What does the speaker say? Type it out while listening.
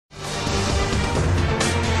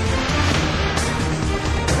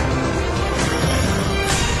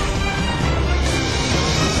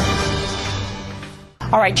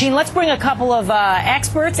All right, Gene, let's bring a couple of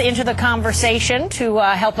experts into the conversation to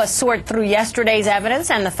help us sort through yesterday's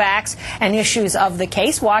evidence and the facts and issues of the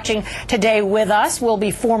case. Watching today with us will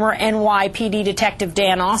be former NYPD Detective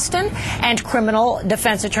Dan Austin and criminal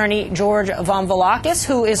defense attorney George Von Velakis,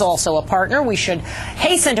 who is also a partner, we should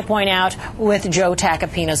hasten to point out, with Joe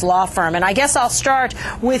Tacopina's law firm. And I guess I'll start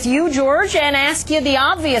with you, George, and ask you the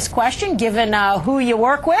obvious question, given who you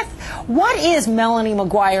work with. What is Melanie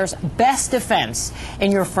Mcguire's best defense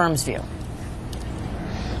in your firm's view?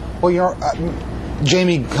 Well,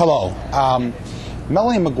 Jamie, hello.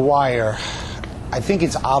 Melanie Mcguire, I think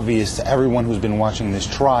it's obvious to everyone who's been watching this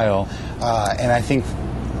trial, and I think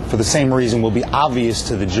for the same reason will be obvious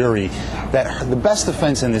to the jury, that the best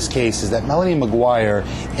defense in this case is that Melanie Mcguire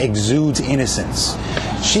exudes innocence.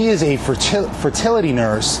 She is a fertility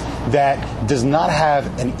nurse that does not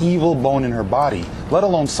have an evil bone in her body, let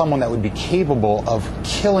alone someone that would be capable of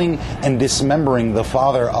killing and dismembering the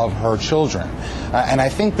father of her children. And I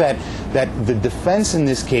think that the defense in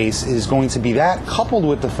this case is going to be that, coupled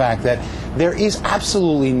with the fact that there is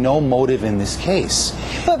absolutely no motive in this case.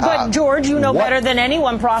 But George, you know better than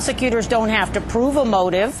anyone, prosecutors don't have to prove a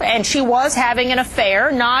motive, and she was having an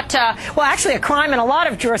affair, not, well, actually a crime in a lot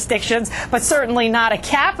of jurisdictions, but certainly not a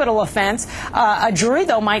capital offense. A jury,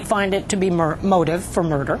 though, might find it to be motive for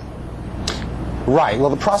murder. Right. Well,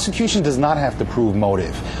 the prosecution does not have to prove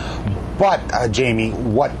motive. But, Jamie,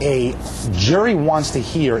 what a jury wants to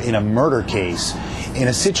hear in a murder case, in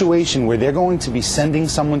a situation where they're going to be sending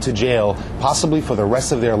someone to jail, possibly for the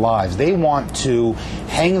rest of their lives, they want to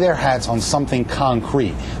hang their hats on something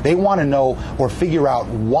concrete. They want to know or figure out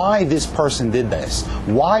why this person did this.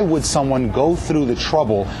 Why would someone go through the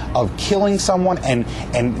trouble of killing someone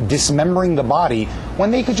and dismembering the body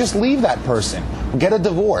when they could just leave that person, get a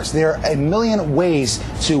divorce? There are a million ways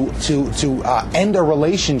to end a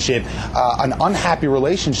relationship, an unhappy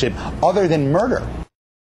relationship, other than murder.